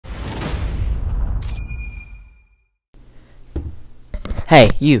Hey,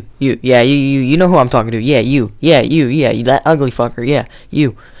 you know who I'm talking to. You, that ugly fucker,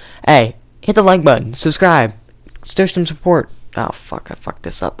 you. Hey, hit the like button, subscribe, stir some support. Oh, fuck, I fucked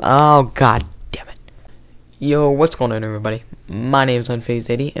this up. Oh, god damn it. Yo, what's going on, everybody? My name is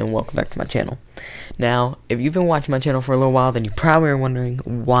Unfazed80, and welcome back to my channel. Now, if you've been watching my channel for a little while, then you probably are wondering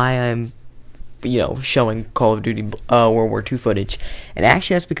why I'm showing Call of Duty World War II footage. And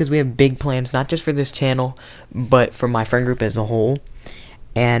actually that's because we have big plans, not just for this channel, but for my friend group as a whole.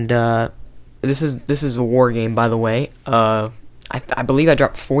 And this is a war game, by the way. I believe I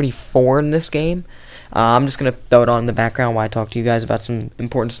dropped 44 in this game. I'm just gonna throw it on in the background while I talk to you guys about some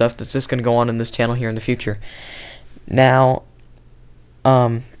important stuff that's just gonna go on in this channel here in the future. Now,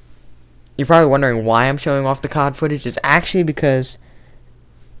 you're probably wondering why I'm showing off the COD footage. It's actually because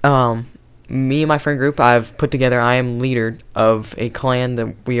me and my friend group, I've put together, I am leader of a clan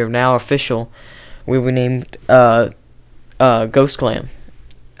that we are now official. We were named Ghost Clan.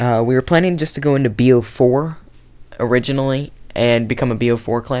 We were planning just to go into BO4 originally and become a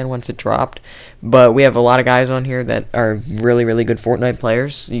BO4 clan once it dropped, but we have a lot of guys on here that are really good Fortnite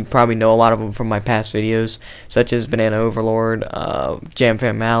players. You probably know a lot of them from my past videos, such as Banana Overlord,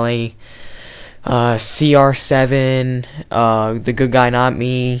 Jamfam Mally, CR7, The Good Guy Not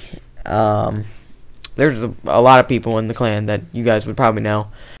Me. There's a lot of people in the clan that you guys would probably know.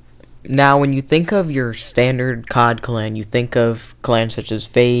 Now, when you think of your standard COD clan, you think of clans such as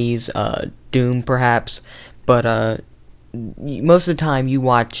FaZe, Doom, perhaps, but most of the time you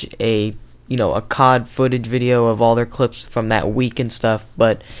watch a COD footage video of all their clips from that week and stuff.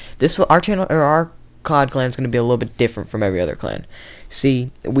 But our channel, or our COD clan, is going to be a little bit different from every other clan. See,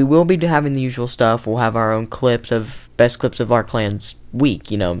 we will be having the usual stuff. We'll have our own clips of best clips of our clan's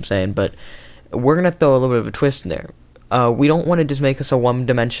week, you know what I'm saying? But we're going to throw a little bit of a twist in there. We don't want to just make us a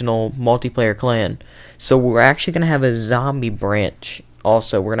one-dimensional multiplayer clan. So we're actually going to have a zombie branch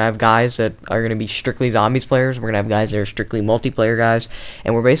also. We're going to have guys that are going to be strictly zombies players. We're going to have guys that are strictly multiplayer guys.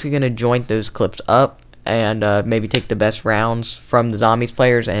 And we're basically going to joint those clips up and maybe take the best rounds from the zombies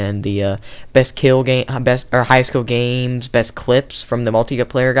players and the best kill game, highest kill games, best clips from the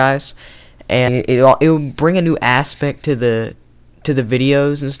multiplayer guys. And it will bring a new aspect to the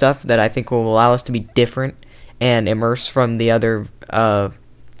videos and stuff that I think will allow us to be different and immerse from the other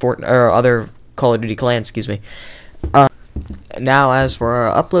other Call of Duty clans, excuse me. Now, as for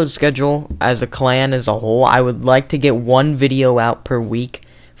our upload schedule as a clan as a whole, I would like to get one video out per week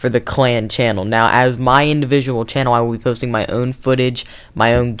for the clan channel. Now, as my individual channel, I will be posting my own footage,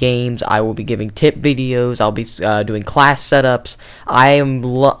 my own games. I will be giving tip videos. I'll be doing class setups.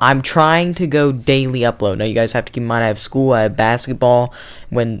 I'm trying to go daily upload. Now, you guys have to keep in mind I have school, I have basketball.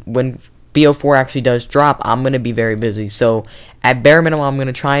 When BO4 actually does drop, I'm going to be very busy. So at bare minimum, I'm going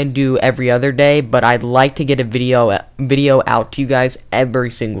to try and do every other day, but I'd like to get a video out to you guys every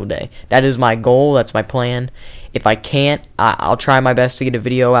single day. That is my goal. That's my plan. If I can't, I'll try my best to get a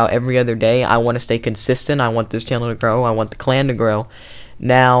video out every other day. I want to stay consistent. I want this channel to grow. I want the clan to grow.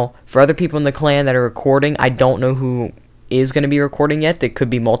 Now, for other people in the clan that are recording, I don't know who is going to be recording yet. There could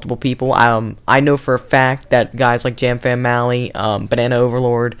be multiple people. I know for a fact that guys like Jamfam Mally, Banana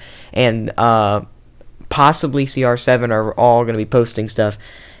Overlord, and possibly CR7 are all going to be posting stuff.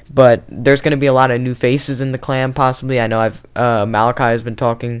 But there's going to be a lot of new faces in the clan, possibly. I know Malachi has been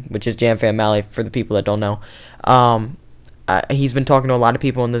talking, which is Jamfam Mally for the people that don't know. He's been talking to a lot of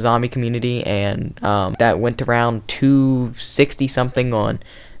people in the zombie community, and that went around 260 something on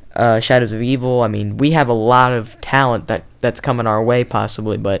Shadows of Evil. I mean, we have a lot of talent that's coming our way,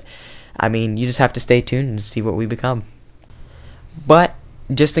 possibly, but I mean, you just have to stay tuned and see what we become. But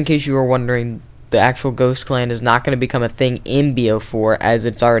just in case you were wondering, the actual Ghost Clan is not going to become a thing in BO4, as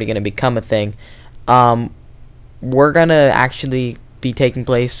it's already going to become a thing. We're going to actually be taking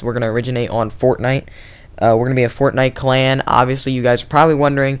place, we're going to originate on Fortnite. We're going to be a Fortnite clan. Obviously, you guys are probably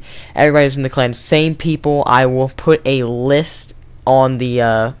wondering, everybody's in the clan, same people. I will put a list on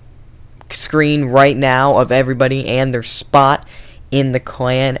the screen right now of everybody and their spot in the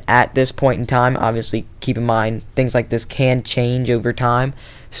clan at this point in time. Obviously, keep in mind, things like this can change over time.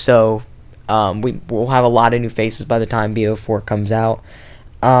 So, we'll have a lot of new faces by the time BO4 comes out.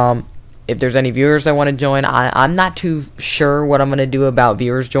 If there's any viewers that want to join, I'm not too sure what I'm going to do about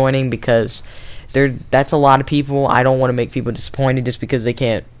viewers joining, because that's a lot of people. I don't want to make people disappointed just because they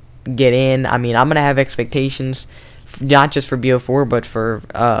can't get in. I mean, I'm going to have expectations, not just for BO4, but for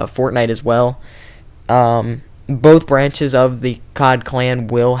Fortnite as well. Both branches of the COD clan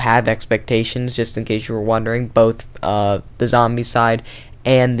will have expectations, just in case you were wondering, both the zombie side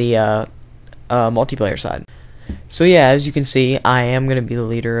and the multiplayer side. So yeah, as you can see, I am going to be the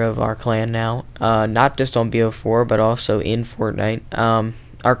leader of our clan now. Not just on BO4, but also in Fortnite.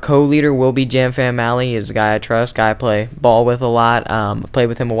 Our co-leader will be JamFam Alley. Is a guy I trust, guy I play ball with a lot. Played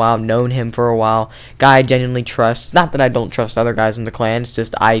with him a while, known him for a while. Guy I genuinely trust. Not that I don't trust other guys in the clan, it's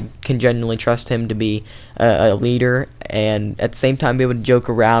just I can genuinely trust him to be a leader, and at the same time be able to joke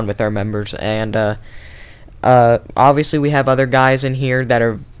around with our members. And obviously we have other guys in here that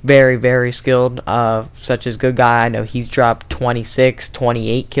are very, very skilled, such as Good Guy. I know he's dropped 26,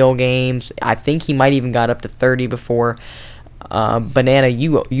 28 kill games. I think he might even got up to 30 before. Banana,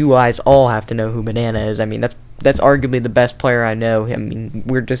 you guys all have to know who Banana is. I mean, that's arguably the best player I know. I mean,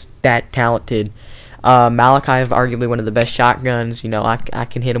 we're just that talented. Malachi is arguably one of the best shotguns. You know, I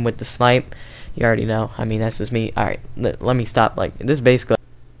can hit him with the snipe. You already know. I mean, that's just me. Alright, let me stop. Like, this basically.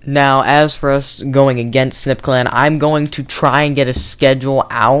 Now, as for us going against Snip Clan, I'm going to try and get a schedule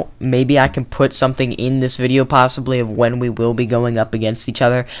out. Maybe I can put something in this video, possibly, of when we will be going up against each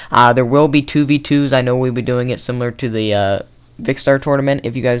other. There will be 2v2s. I know we'll be doing it similar to the Vicstar tournament,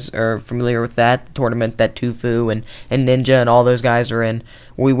 if you guys are familiar with that tournament that Tufu and Ninja and all those guys are in.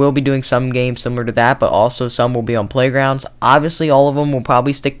 We will be doing some games similar to that, but also some will be on playgrounds. Obviously, all of them will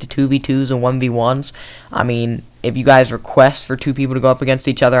probably stick to 2v2s and 1v1s. I mean, if you guys request for 2 people to go up against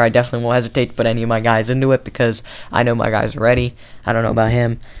each other, I definitely won't hesitate to put any of my guys into it, because I know my guys are ready. I don't know about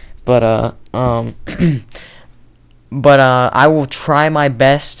him, but I will try my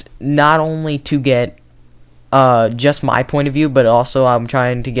best not only to get just my point of view, but also I'm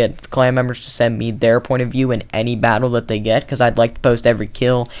trying to get clan members to send me their point of view in any battle that they get, because I'd like to post every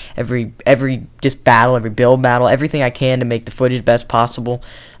kill, every just battle, every build battle, everything I can to make the footage best possible.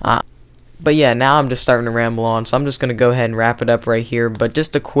 But yeah, now I'm just starting to ramble on, so I'm just going to go ahead and wrap it up right here. But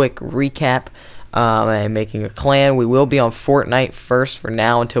just a quick recap, I'm making a clan. We will be on Fortnite first for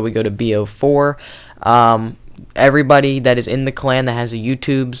now until we go to BO4. Everybody that is in the clan that has a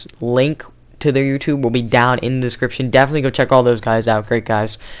YouTube's link to their YouTube will be down in the description. Definitely go check all those guys out. Great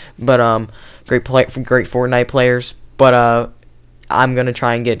guys. But great Fortnite players. But I'm gonna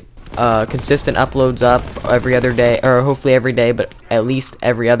try and get consistent uploads up every other day, or hopefully every day, but at least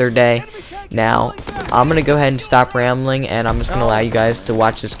every other day. Now I'm gonna go ahead and stop rambling, and I'm just gonna allow you guys to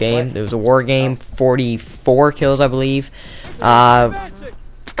watch this game. It was a war game, 44 kills I believe.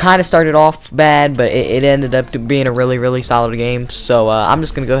 Kind of started off bad, but it ended up being a really, really solid game. So I'm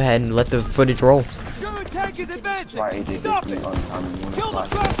just gonna go ahead and let the footage roll. German tank is advancing. Stop it. Kill the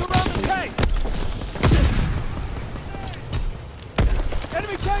trucks around the tank.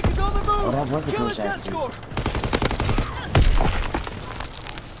 Enemy tank is on the move. Kill its escort.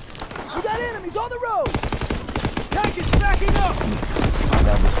 We got enemies on the road. Tank is backing up.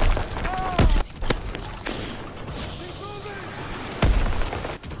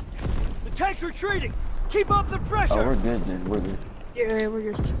 Tank's retreating! Keep up the pressure! Oh, we're good then, we're good. Yeah, we're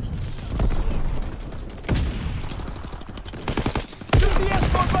good. Shoot the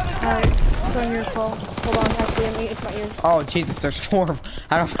escort by the tank! It's on your call. Hold on, actually, it's not yours. Oh Jesus, there's 4.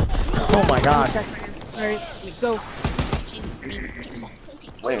 I don't. Oh my God. Alright, go.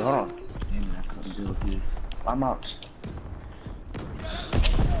 Wait, hold on. I'm out.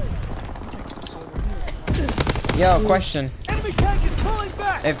 Yo, question. Enemy tank is pulling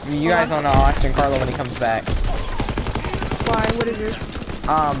back! If you guys don't know, I'll ask Giancarlo when he comes back. Why? What is it?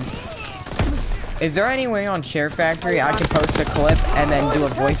 Is there any way on SHAREfactory I can post a clip and then do a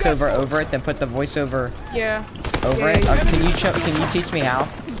voiceover over it, then put the voiceover over it? Can you teach me how?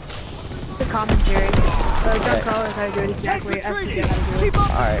 It's a commentary. Don't call it how to do it exactly. I forget how to do it.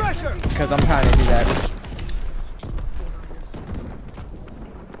 Alright, because I'm trying to do that.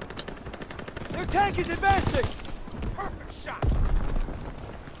 Their tank is advancing! Perfect shot!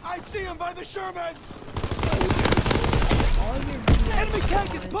 I see him by the Shermans! Enemy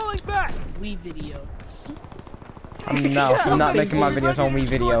tank is pulling back! Wii video. No, I'm not making my videos on Wii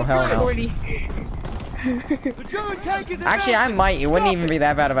video. Hell no. The German tank is Actually, I might. It wouldn't even be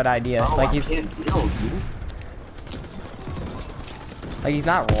that bad of an idea. Oh, Like he's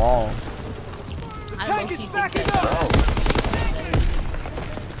not wrong. Tank is backing up!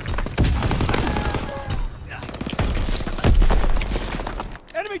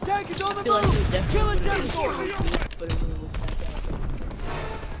 Enemy tank is on the move! Kill its escort!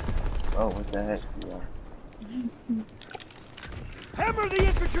 Oh, what the heck? Yeah. Hammer the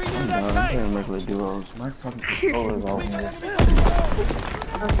infantry near that I'm tank! playing regular duos. My fucking controller's all here.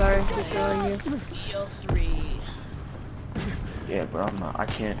 I'm sorry for killing you. BO3. Yeah, bro, I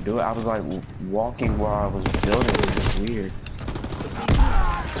can't do it. I was like walking while I was building. It was just weird.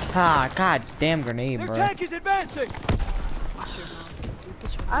 Ah, god damn grenade, Their bro. tank is advancing!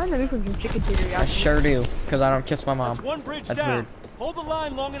 I don't know if some chicken teriyaki. I sure do, because I don't kiss my mom. That's one bridge That's down. weird. Hold the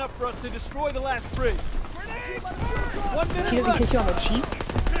line long enough for us to destroy the last bridge. 1 He minute doesn't left. kiss you on the cheek.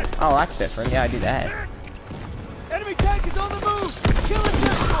 Oh, that's different. Yeah, I do that. Enemy tank is on the move. Kill it,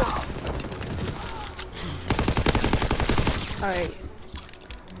 Tesla. Alright.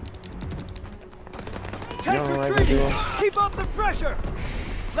 Tanks No, I can retreating. do it. Keep up the pressure.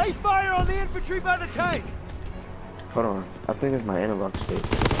 Lay fire on the infantry by the tank. Hold on. I think it's my analog stick.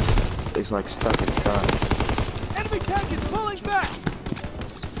 It's like stuck inside. Enemy tank is pulling back.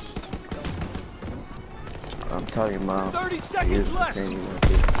 I'm telling you, Mom. 30 Here's seconds the left. thing you want to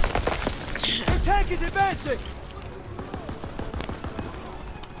do. Your tank is advancing.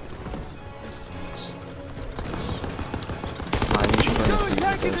 Mom, you should run Your into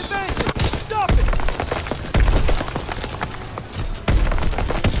tank is this. advancing. Stop it.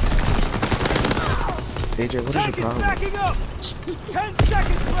 AJ, what is your Tank is problem? backing up. 10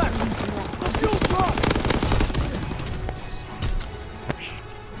 seconds left. The fuel drop.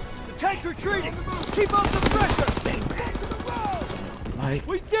 The tank's retreating. Keep up the pressure. Like,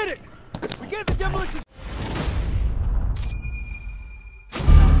 We did it. We gave the demolition.